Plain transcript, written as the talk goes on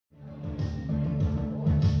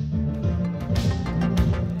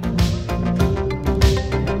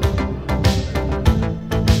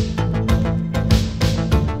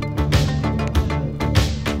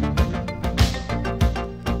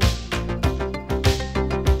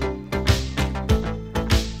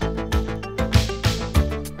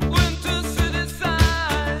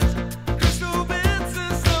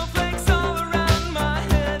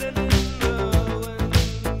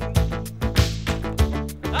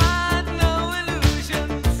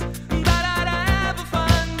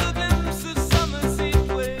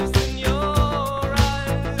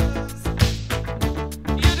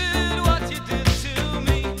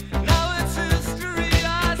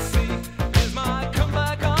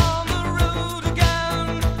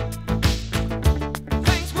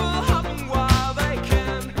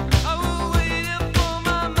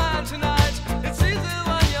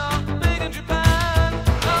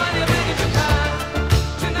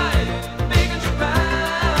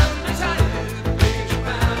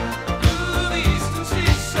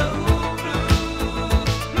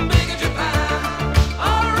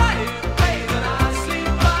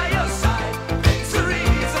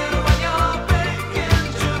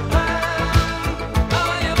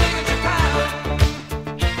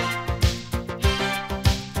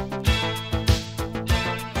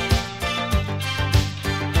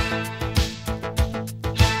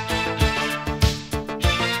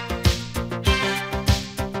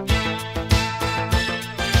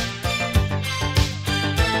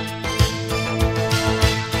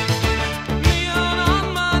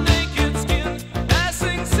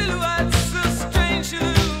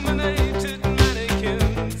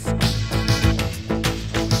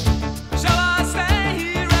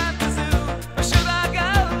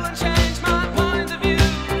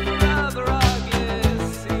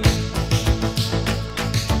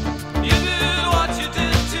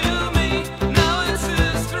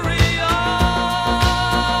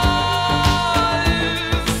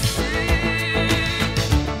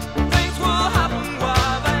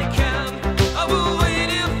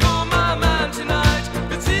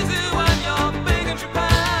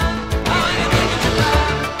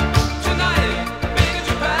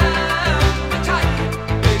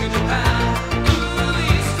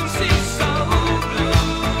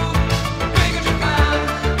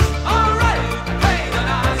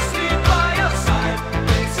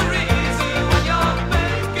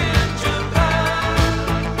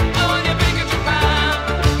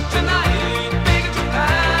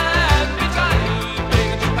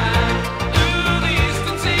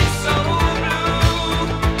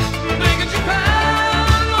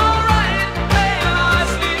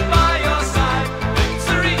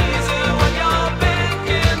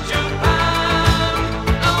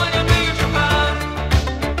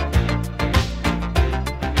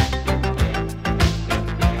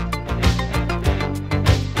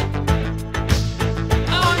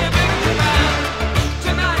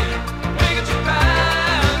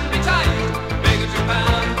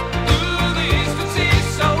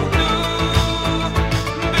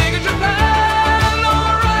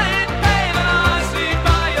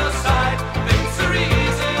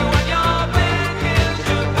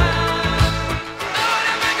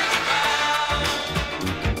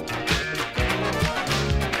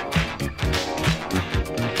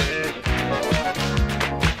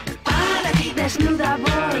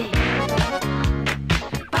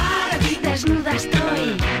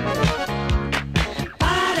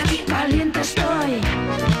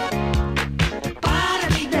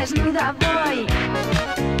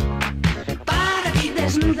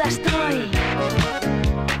desnuda estoy.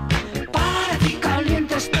 Para ti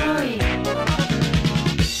caliente estoy.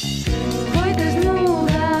 Voy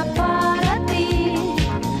desnuda para ti.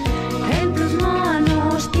 En tus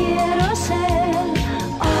manos quiero ser.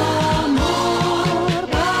 Amor,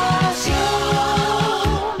 pasión.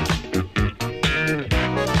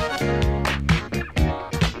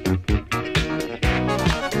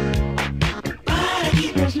 Para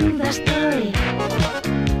ti desnuda estoy.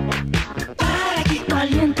 Para ti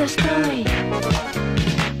caliente estoy.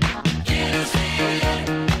 Quiero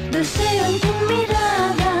ser. Deseo en tu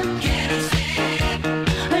mirada. Quiero ser.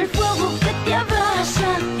 El fuego que te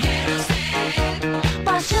abraza. Quiero ser.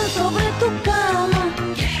 Pasión sobre tu cama.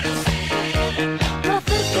 Quiero ser.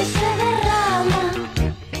 Placer que se derrama.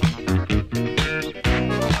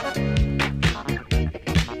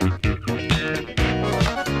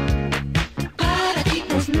 Para ti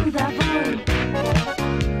desnuda voy.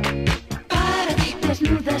 Para ti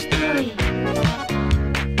desnuda estoy.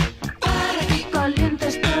 Para ti caliente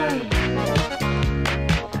estoy.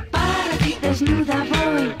 Para ti desnuda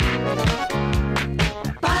voy.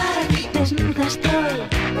 Para ti desnuda estoy.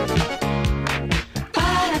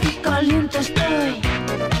 Para ti caliente estoy.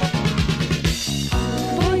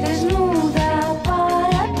 Voy desnuda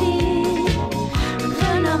para ti.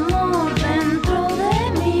 Ven amor dentro de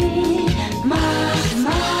mí. Más,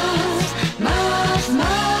 más, más,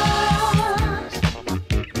 más.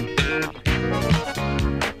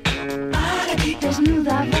 Para ti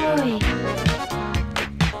desnuda voy.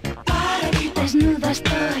 Para ti desnuda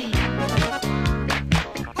estoy.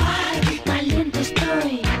 Para ti caliente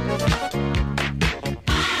estoy.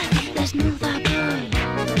 Para ti desnuda voy.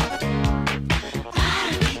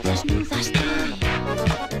 Para ti desnuda estoy.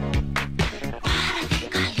 Para ti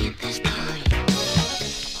caliente estoy.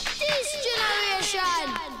 This generation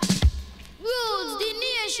rules the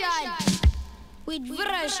nation with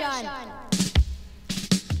version.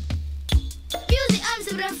 Music I'm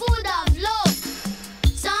super full of love.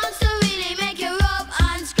 Songs to really make you rub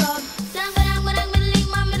and scrub. Dang dang dang middly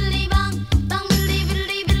bang middly bang bang middly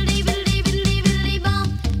middly middly middly middly middly bang.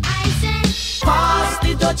 I say Pass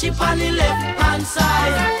the dutchie on the left hand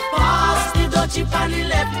side. Pass the dutchie on the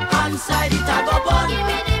left hand side. It a go bun. give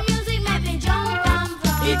me the music, make me jump and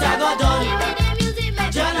from. It a go done. Give me the music,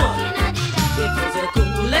 make me Jano. looking at the dance. It was a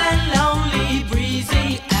cool and lonely,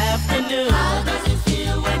 breezy afternoon. How does it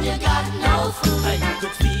feel when you got no food? And you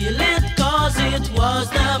could feel it cause it was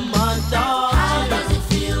the month of How June. does it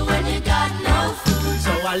feel when you got no food?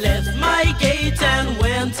 So I left my gate and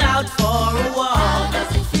went out for a How walk.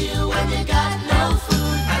 does it feel when you got no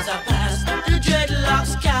food? As I passed the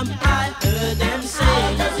dreadlocks camp, I heard them How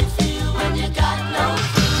say, does it feel when you got no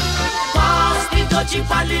food? pass the dutchie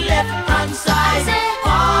on the left hand side.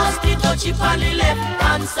 Pass the dutchie on the left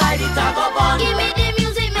hand side. It a go bun. Give me the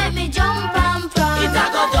music, make me jump and from. It a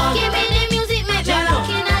go done. Give me the music, make me Jano.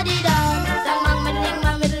 looking at the dance. Bang bang middling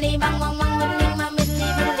bang middly bang bang bang middling bang middly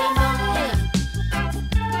middly bang.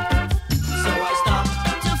 So I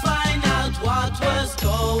stopped to find out what was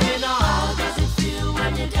going How on. does it feel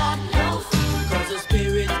when you got no food? Cause the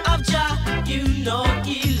spirit of Jah, you know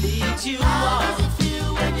he leads you How on. does it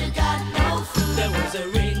feel when you got no food? There was a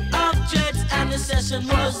ring of dreads and the session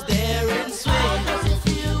was there in How swing. does it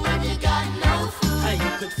feel when you got no food? And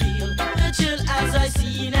you could feel the chill as I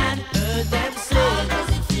seen and heard them How sing. does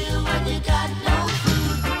it feel when you got no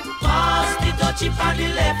food? Pass the dutchie on the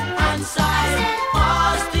left hand side.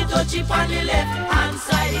 Pass the dutchie on the left hand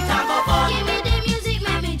side. It a go fun. Give me the music,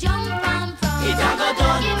 make me jump and from. It a go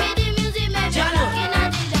done. Give me the music, make me Jano. looking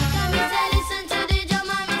at the dance. Me say listen to the drum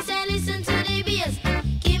and me say listen to the bass.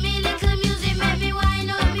 Give me little music, make me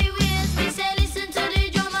wind up me waist. Me say listen to the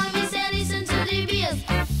drum and me say listen to the bass.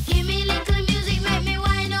 Give me little music, make me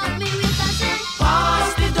wind up me waist. I say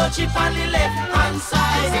Pass the dutchie on the left hand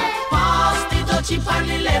side. Pass the dutchie on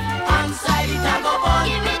the left hand side. It a go bun.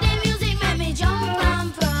 give me the music, make me jump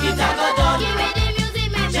and from. It a go done. Give me the music,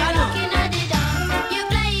 make me Jano. looking at the dance. You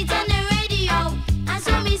play it on the radio, and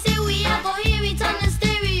so me say we a go hear it on the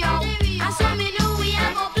stereo. And so me know we a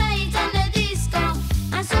go play it on the disco.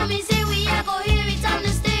 And so me say we a go hear it on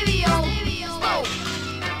the stereo.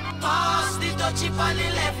 Pass the dutchie on the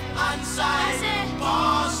left hand side.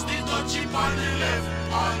 Pass the dutchie on the left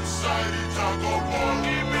hand side. It a go bun.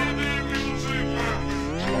 Give me the music, make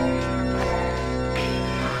me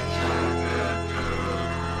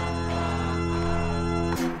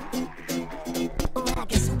I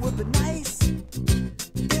guess it would be nice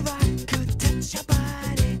if I could touch your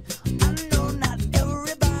body. I know not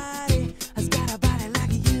everybody has got a body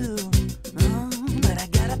like you, but I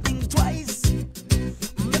gotta think twice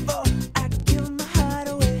before I give my heart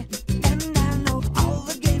away. And I know all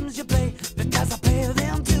the games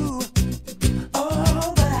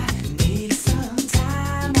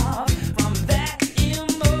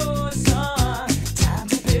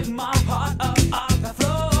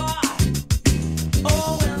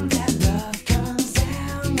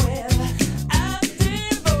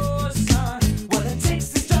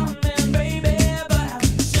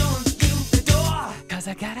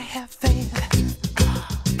have faith.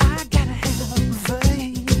 I gotta have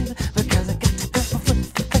faith because I got to have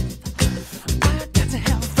faith. I got to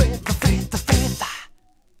have faith.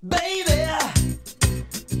 Baby,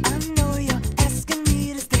 I know you're asking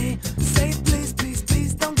me to stay. Say please, please,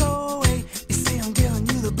 please don't go away. You say I'm giving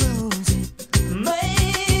you the blues.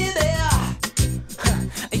 Maybe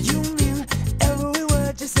you mean every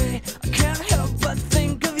word you say. I can't help but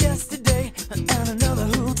think of yesterday and another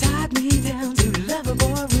who tied me down to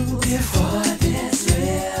lovable rules. Before this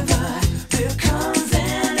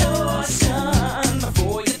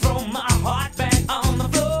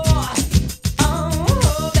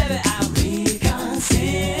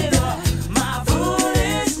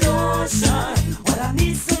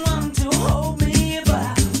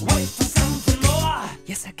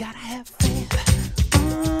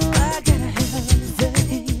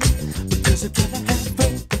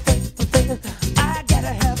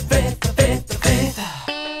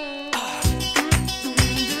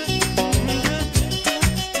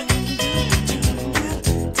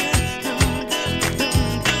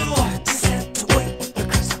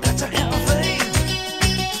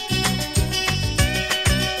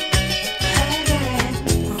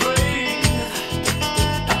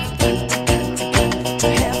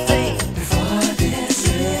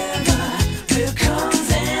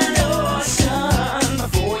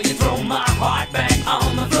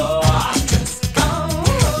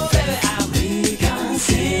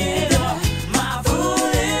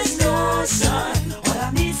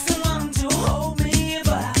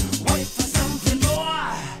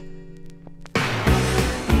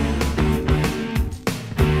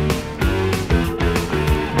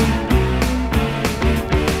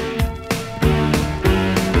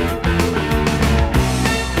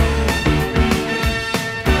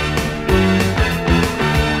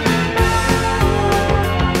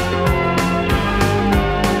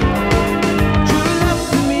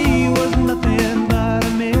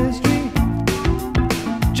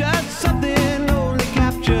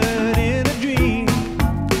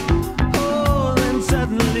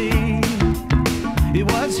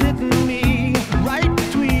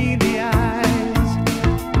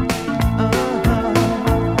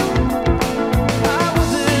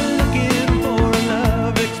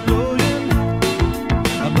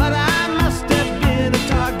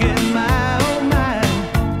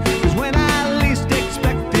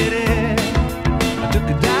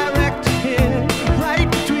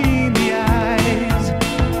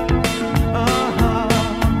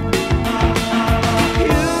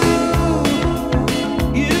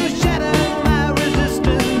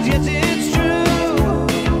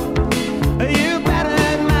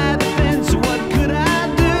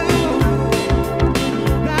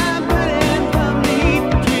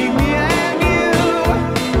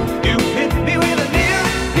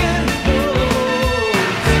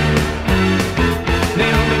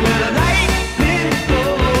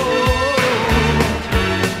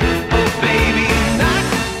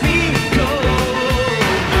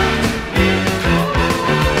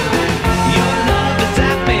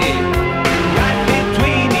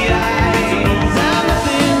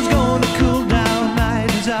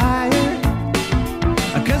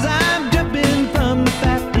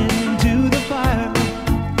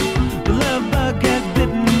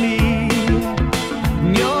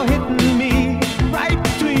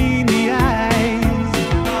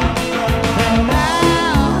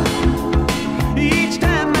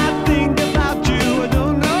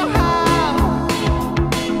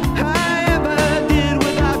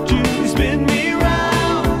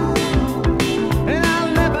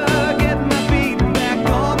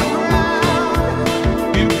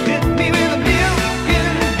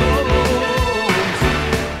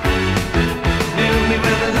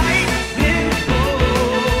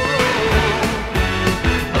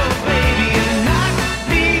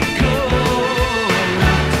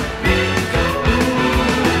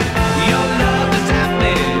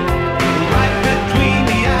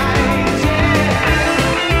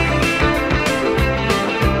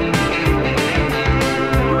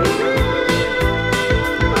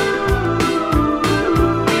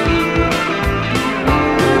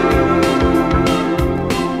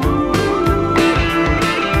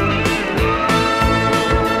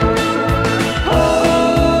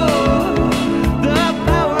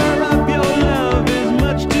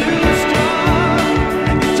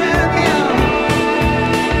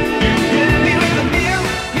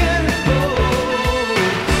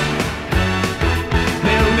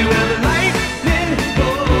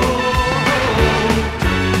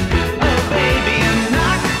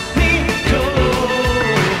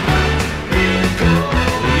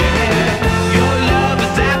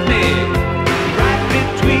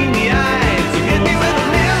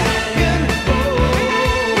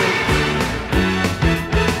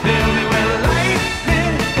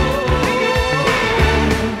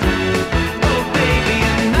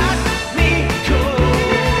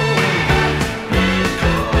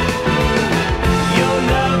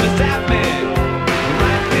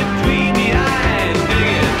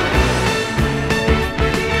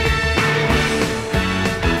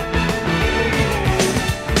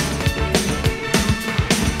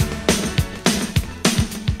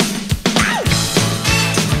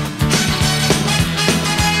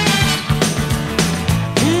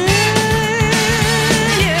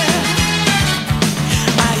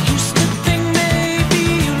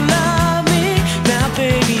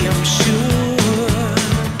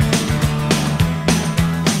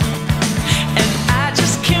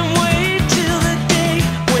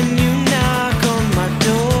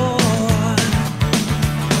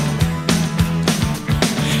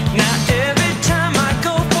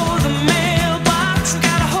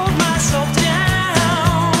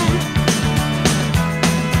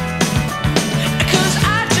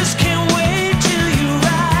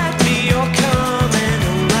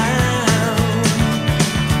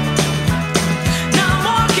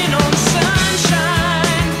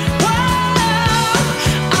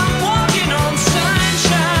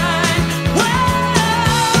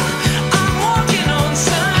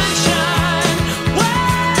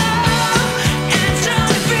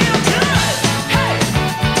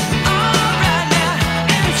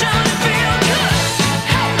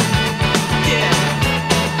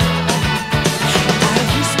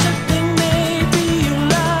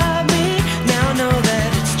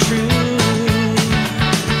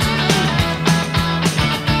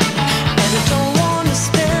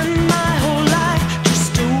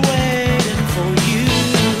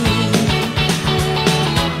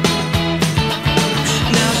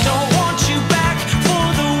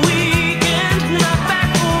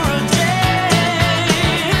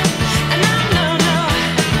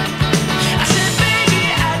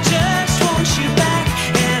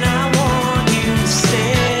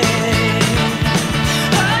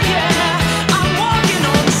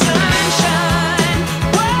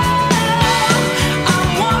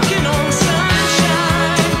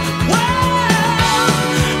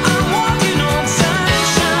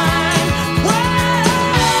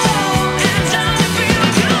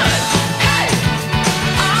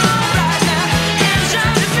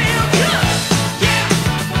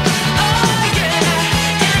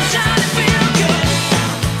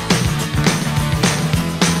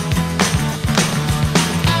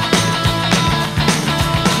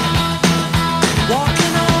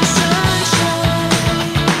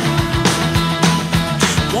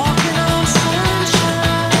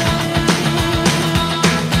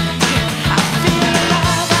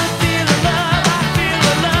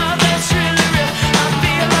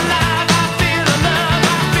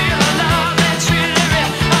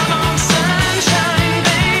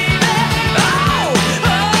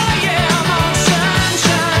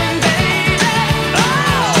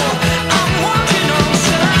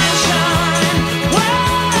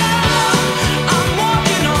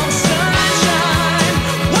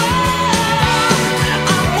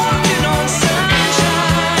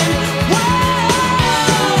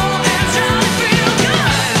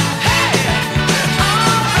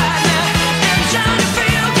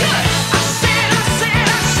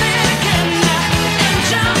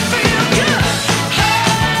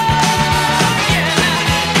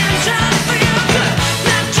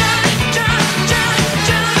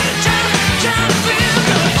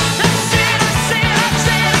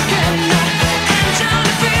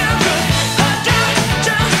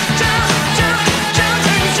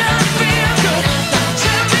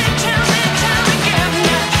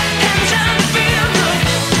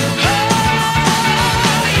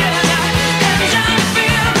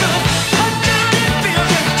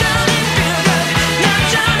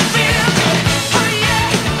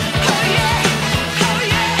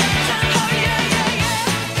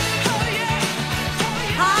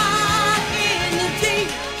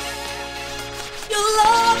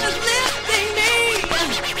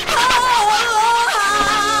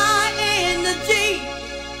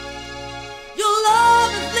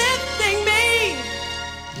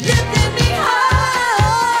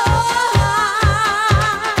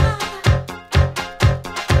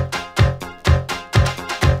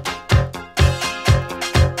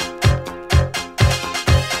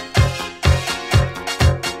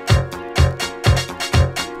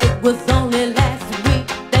was only last week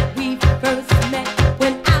that we first met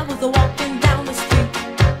when I was walking down the street.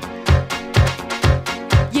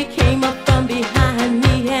 You came up from behind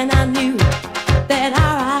me and I knew that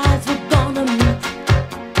our eyes were gonna meet.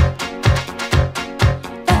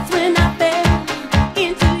 That's when I fell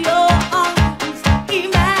into your arms.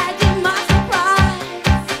 Imagine my surprise.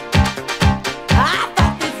 I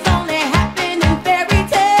thought this only happened in fairy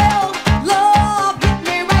tales. Love hit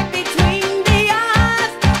me right between the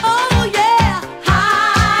eyes. Oh yeah,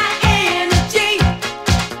 high energy.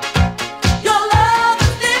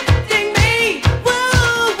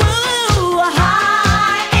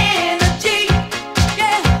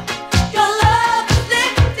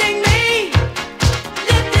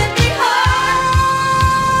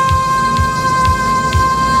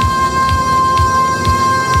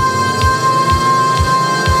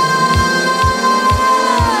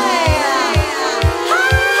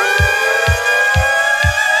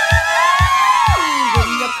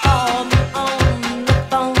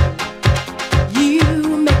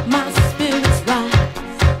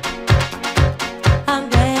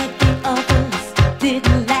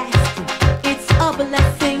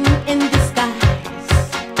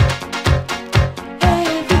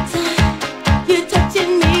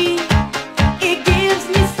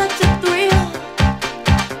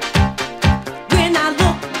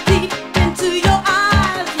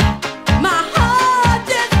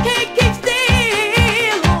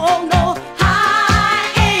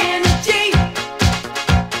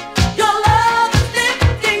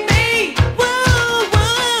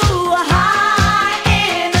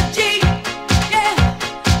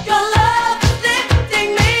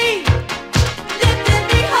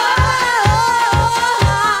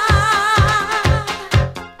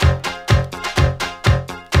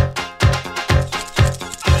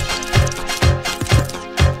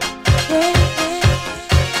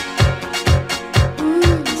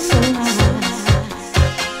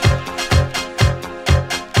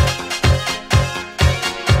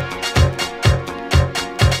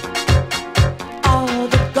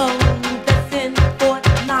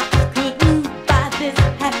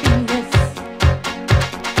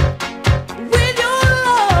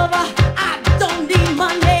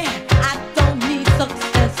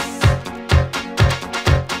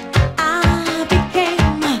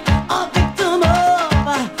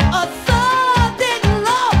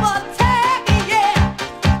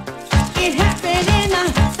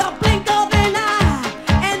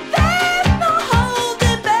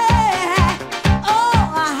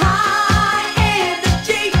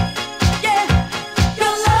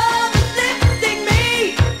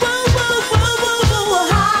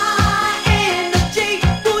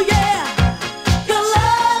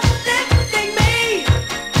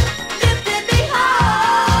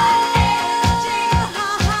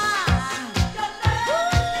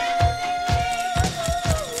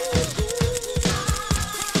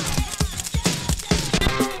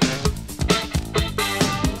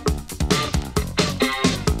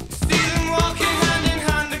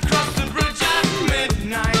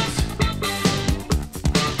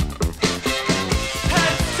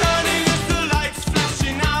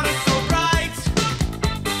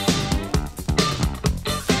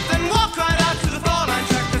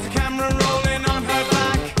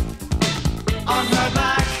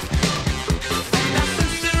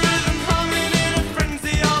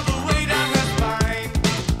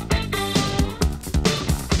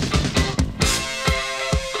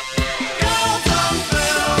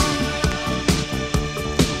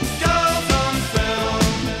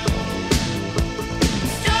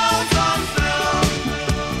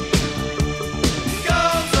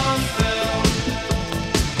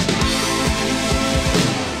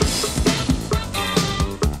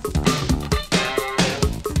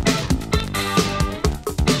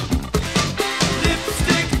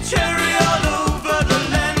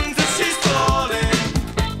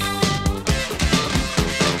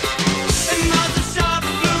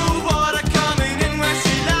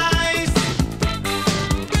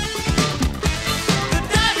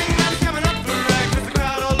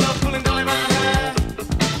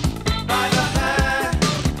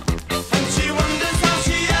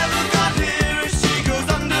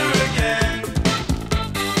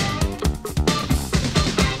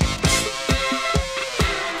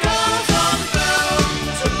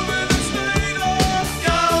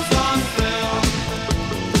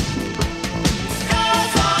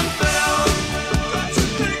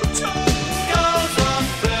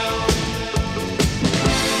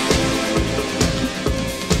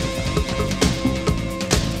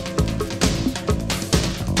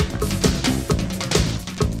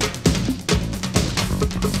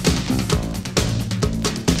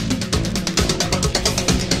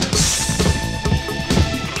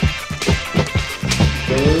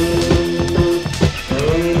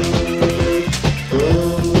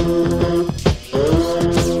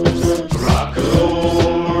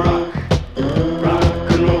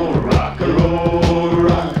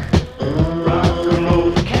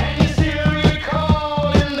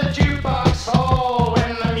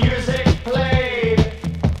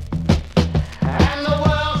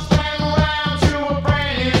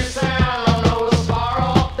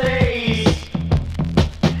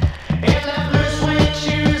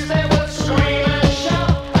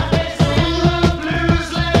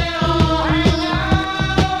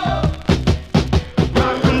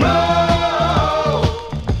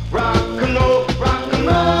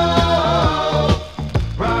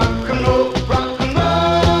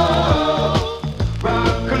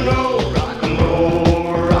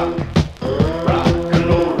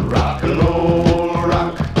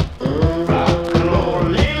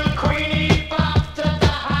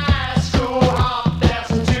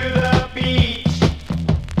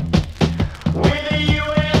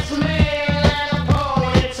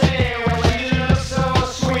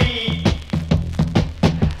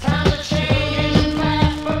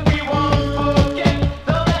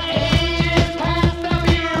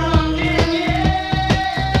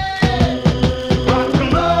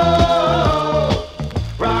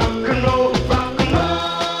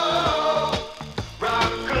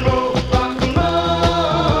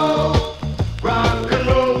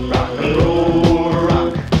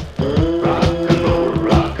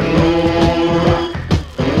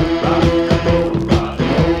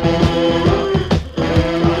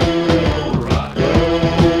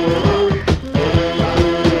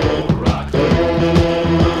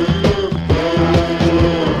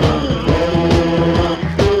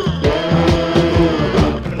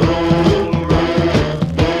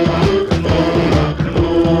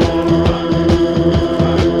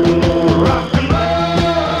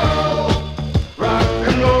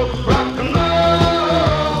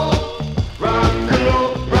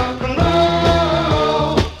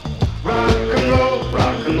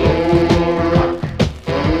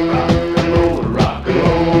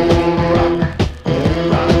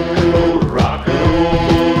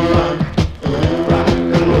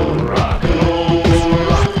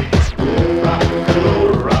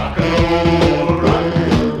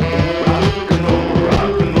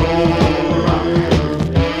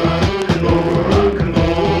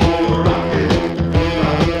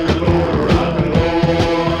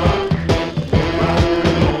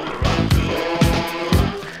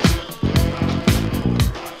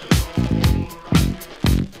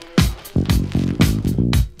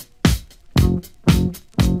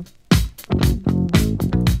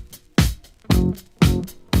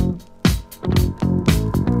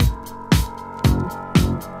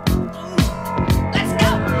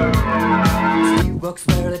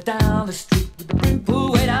 down the street with the brim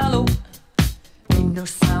pulled way down low. Ain't no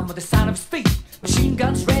sound but the sound of speed. Machine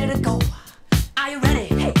guns ready to go. Are you ready?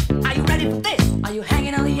 Hey, are you ready for this? Are you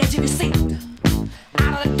hanging on the edge of your seat?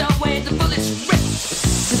 Out of the doorway, the bullets rip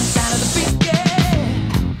to the sound of the beat. Yeah.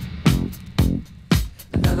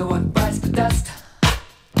 Another one bites the dust.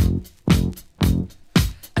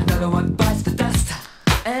 Another one bites the dust.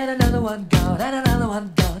 And another one gone. And another one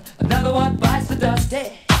gone. Another one bites the dust. Hey,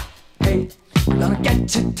 hey, we're gonna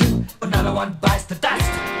get you too. Another one bites the dust.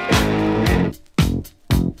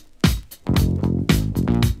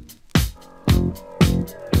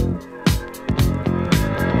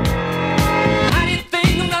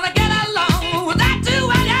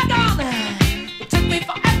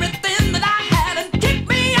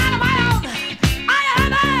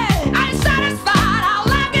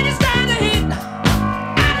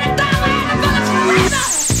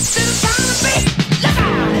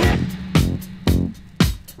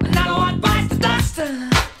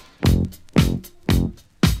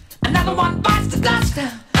 Another one bites the dust,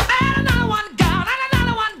 and another one gone, and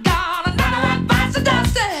another one gone, another one bites the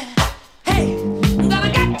dust. Hey, I'm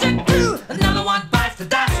gonna get you too. Another one bites the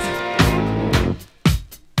dust.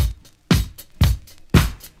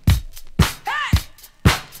 Hey!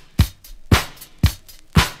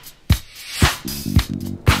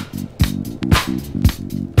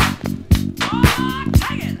 Oh,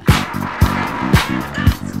 take it!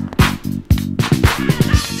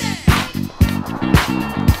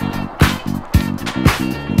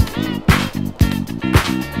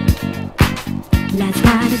 Last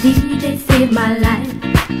night a DJ saved my life.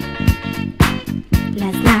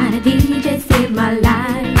 Last night a DJ saved my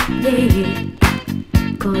life,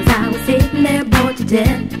 yeah. 'Cause I was sitting there bored to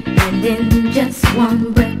death, and in just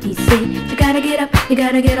one breath he said, you gotta get up, you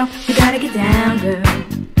gotta get off, you gotta get down, girl.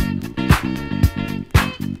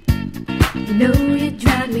 You know you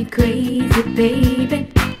drive me crazy, baby.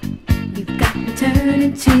 You've got me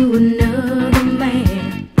turning to another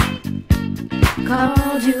man.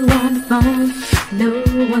 Called you on the phone, no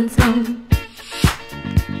one's home.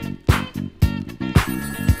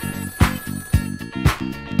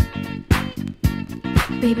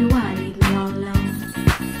 Baby, why leave me all alone?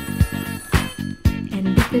 And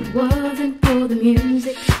if it wasn't for the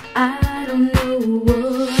music, I don't know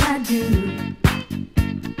what I'd do.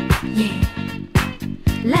 Yeah.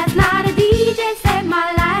 Last night a DJ saved my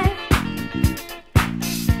life.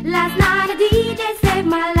 Last night a DJ saved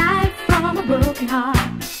my life from a broken heart.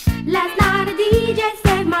 Last night a DJ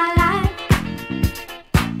saved my life.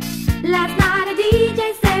 Last night a DJ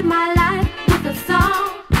saved my life with a song.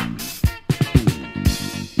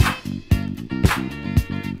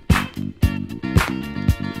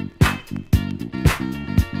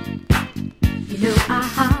 You know I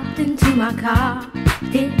hopped into my car,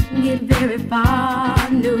 didn't get very far,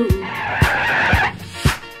 no.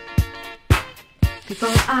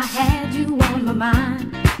 Before I had you on my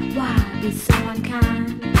mind, why be so unkind?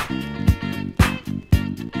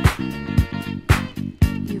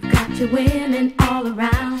 You've got your women all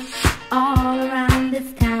around this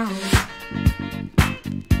town.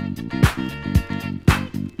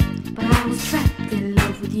 But I was trapped in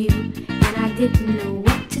love with you, and I didn't know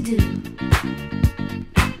what to do.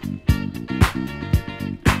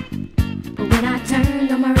 But when I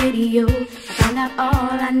turned on my radio, I found out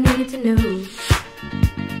all I needed to know.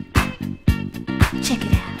 Check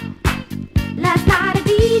it out. Last night a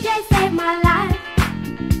DJ saved my life.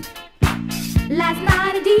 Last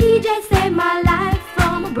night a DJ saved my life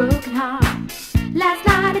from a broken heart. Last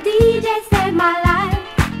night a DJ saved my life.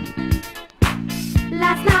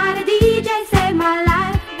 Last night a DJ saved my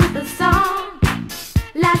life with a song.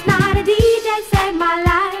 Last night a DJ saved my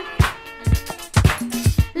life.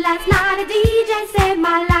 Last night a DJ saved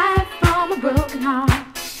my life from a broken heart.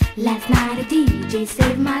 Last night a DJ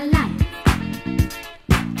saved my life.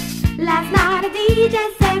 Last night a DJ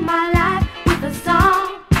saved my life with a song.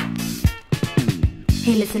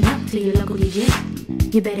 Hey, listen up to your local DJ.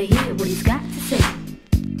 You better hear what he's got to say.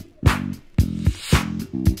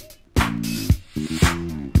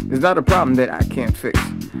 There's not a problem that I can't fix,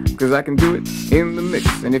 'cause I can do it in the mix.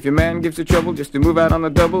 And if your man gives you trouble just to move out on the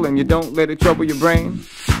double, and you don't let it trouble your brain,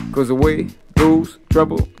 'cause away goes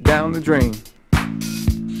trouble down the drain.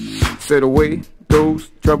 Said away goes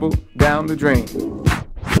trouble down the drain.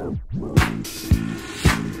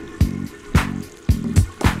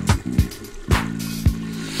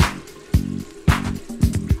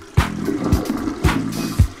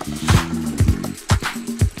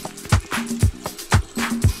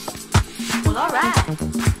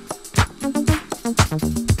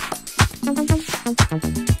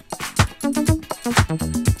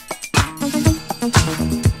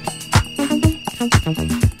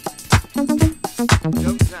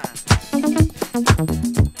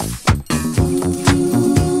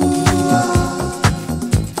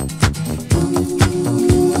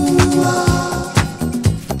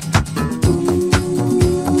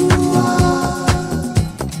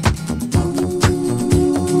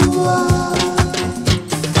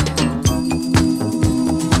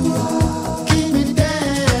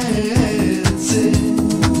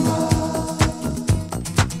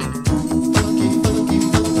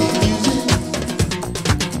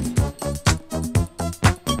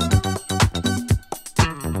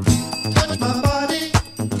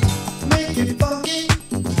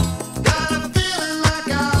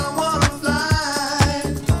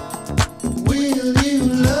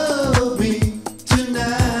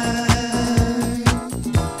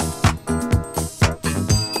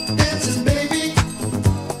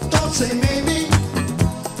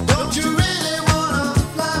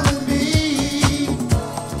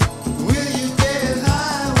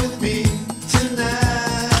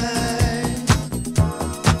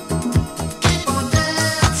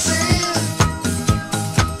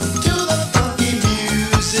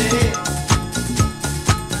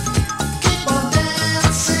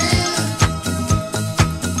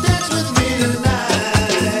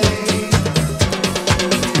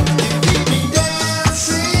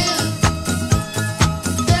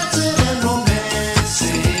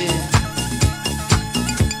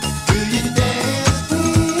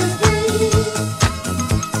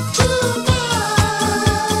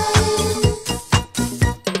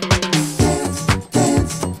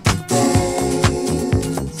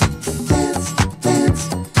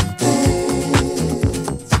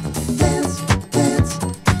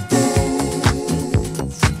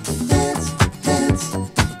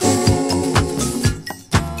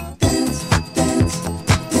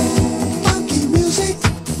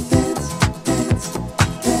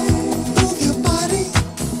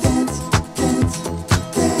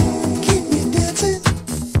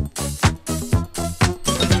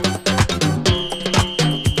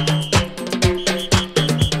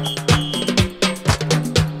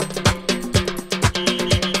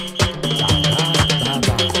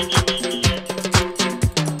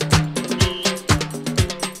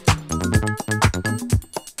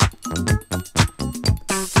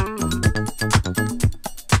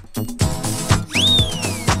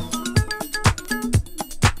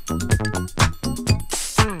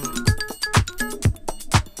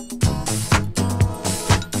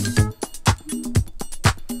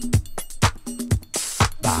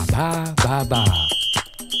 ba.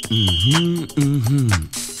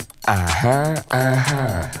 Aha,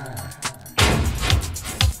 aha.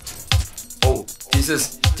 Oh,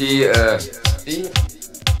 die.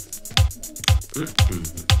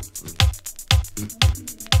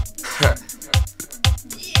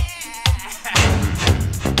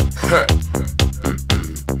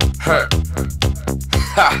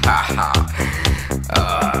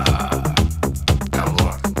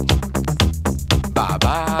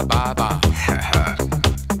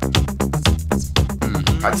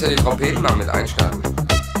 Kannst du die Trompeten mal mit einstarten?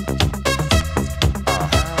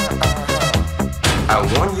 I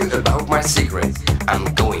warn you about my secret. I'm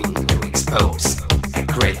going to expose. I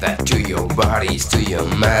create that to your bodies, to your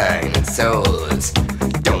mind and souls.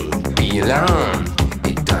 Don't be alarmed.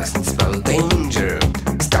 It doesn't spell danger.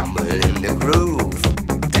 Stumble in the groove.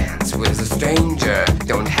 Dance with a stranger.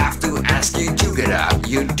 Don't have to ask you to get up.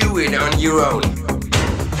 You do it on your own.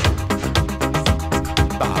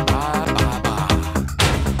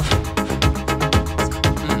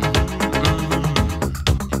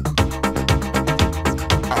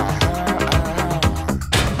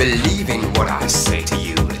 Believe in what I say to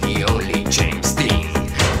you. The only James Dean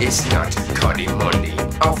is not Cody Monday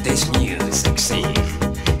of this music scene.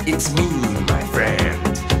 It's me, my friend,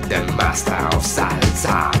 the master of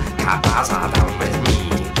salsa. Cabasa down with me.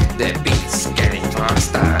 The beat's getting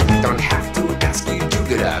faster. Don't have to ask you to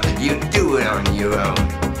get up. You do it on your own.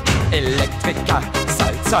 Electrica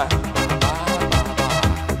salsa.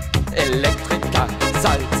 Electrica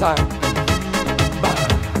salsa.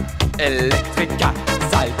 Electrica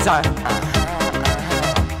salsa.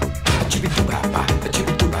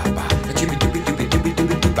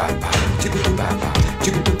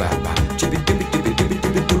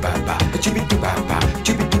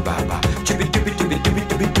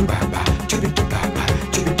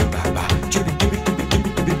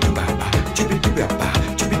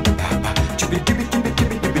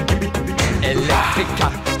 Electrica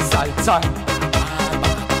salsa.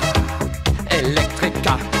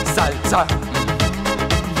 Electrica salsa.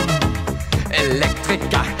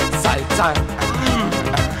 Electrica salsa.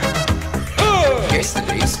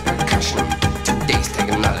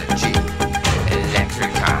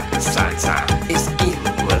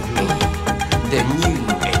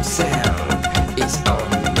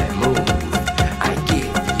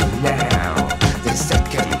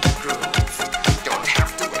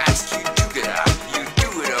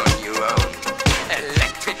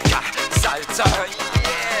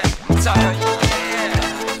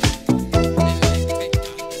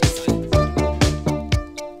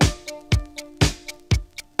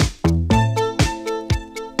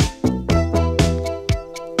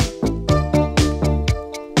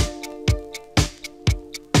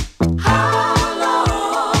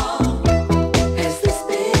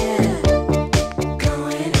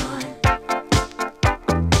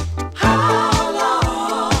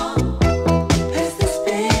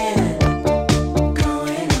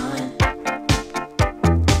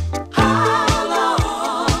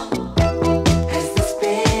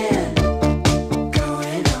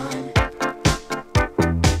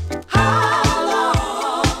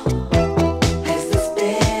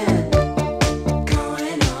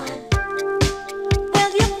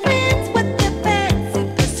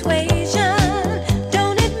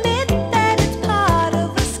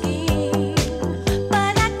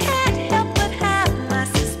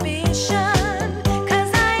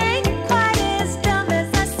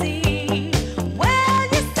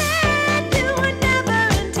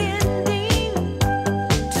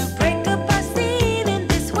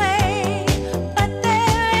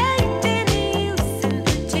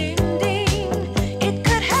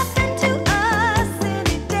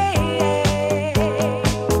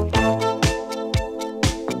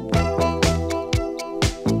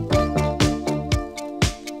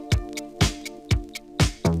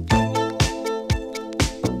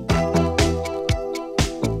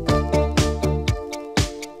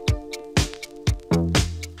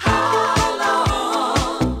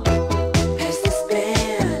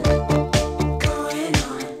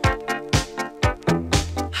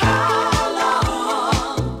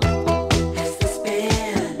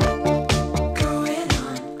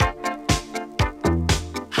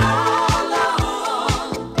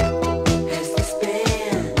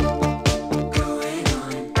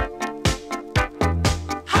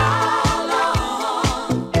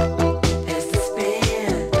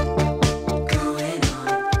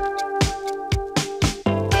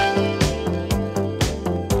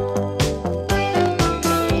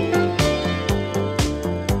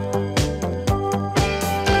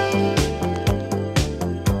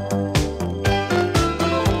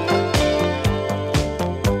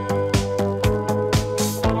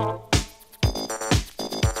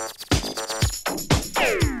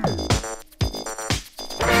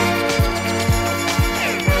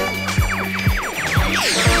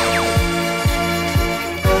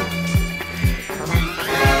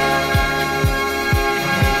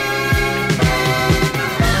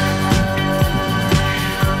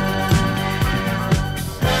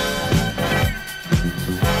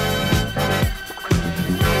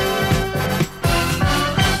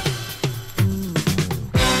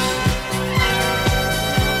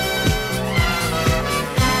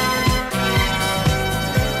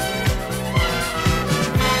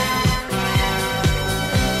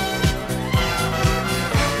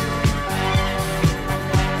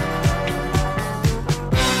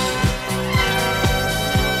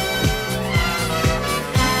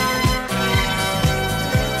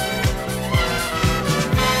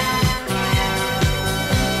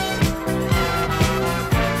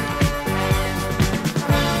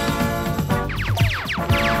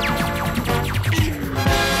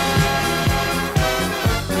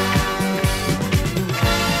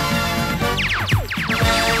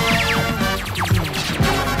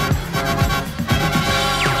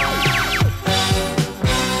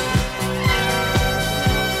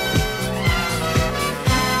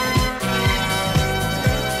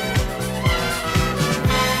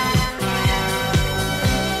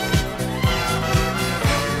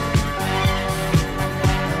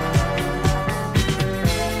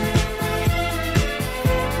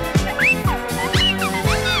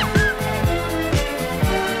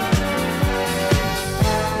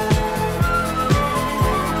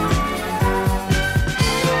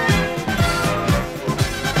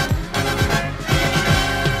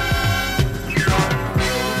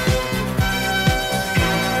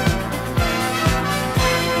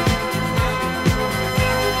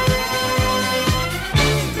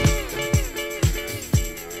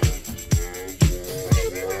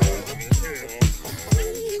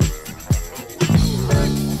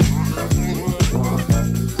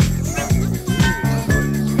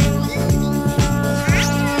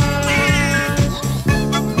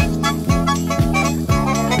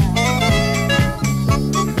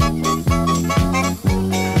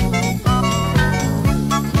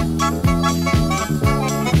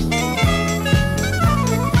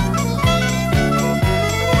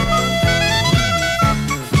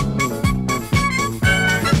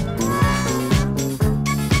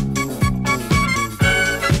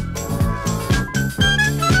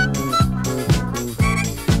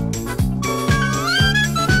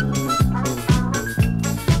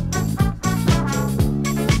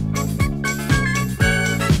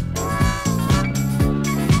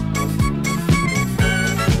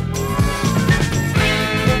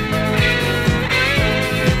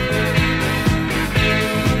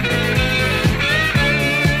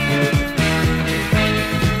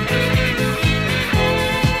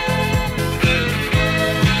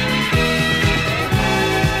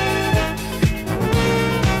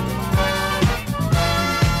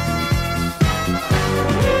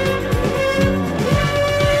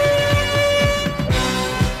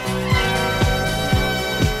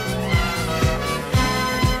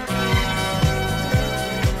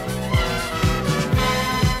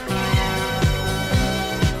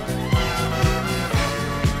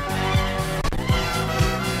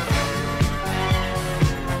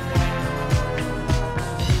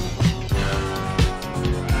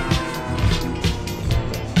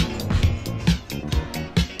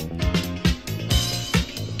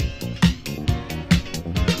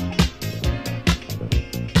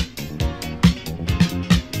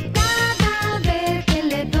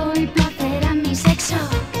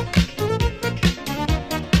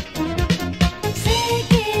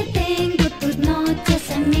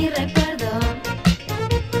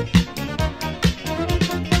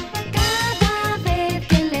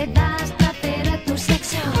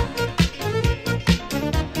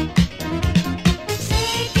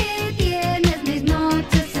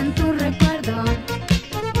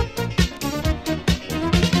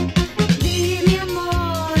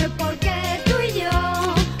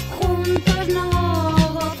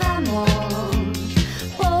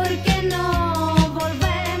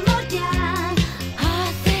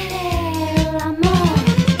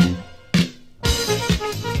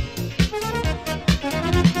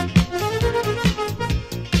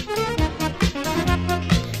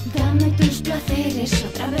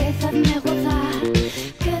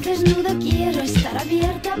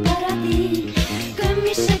 hecha para ti.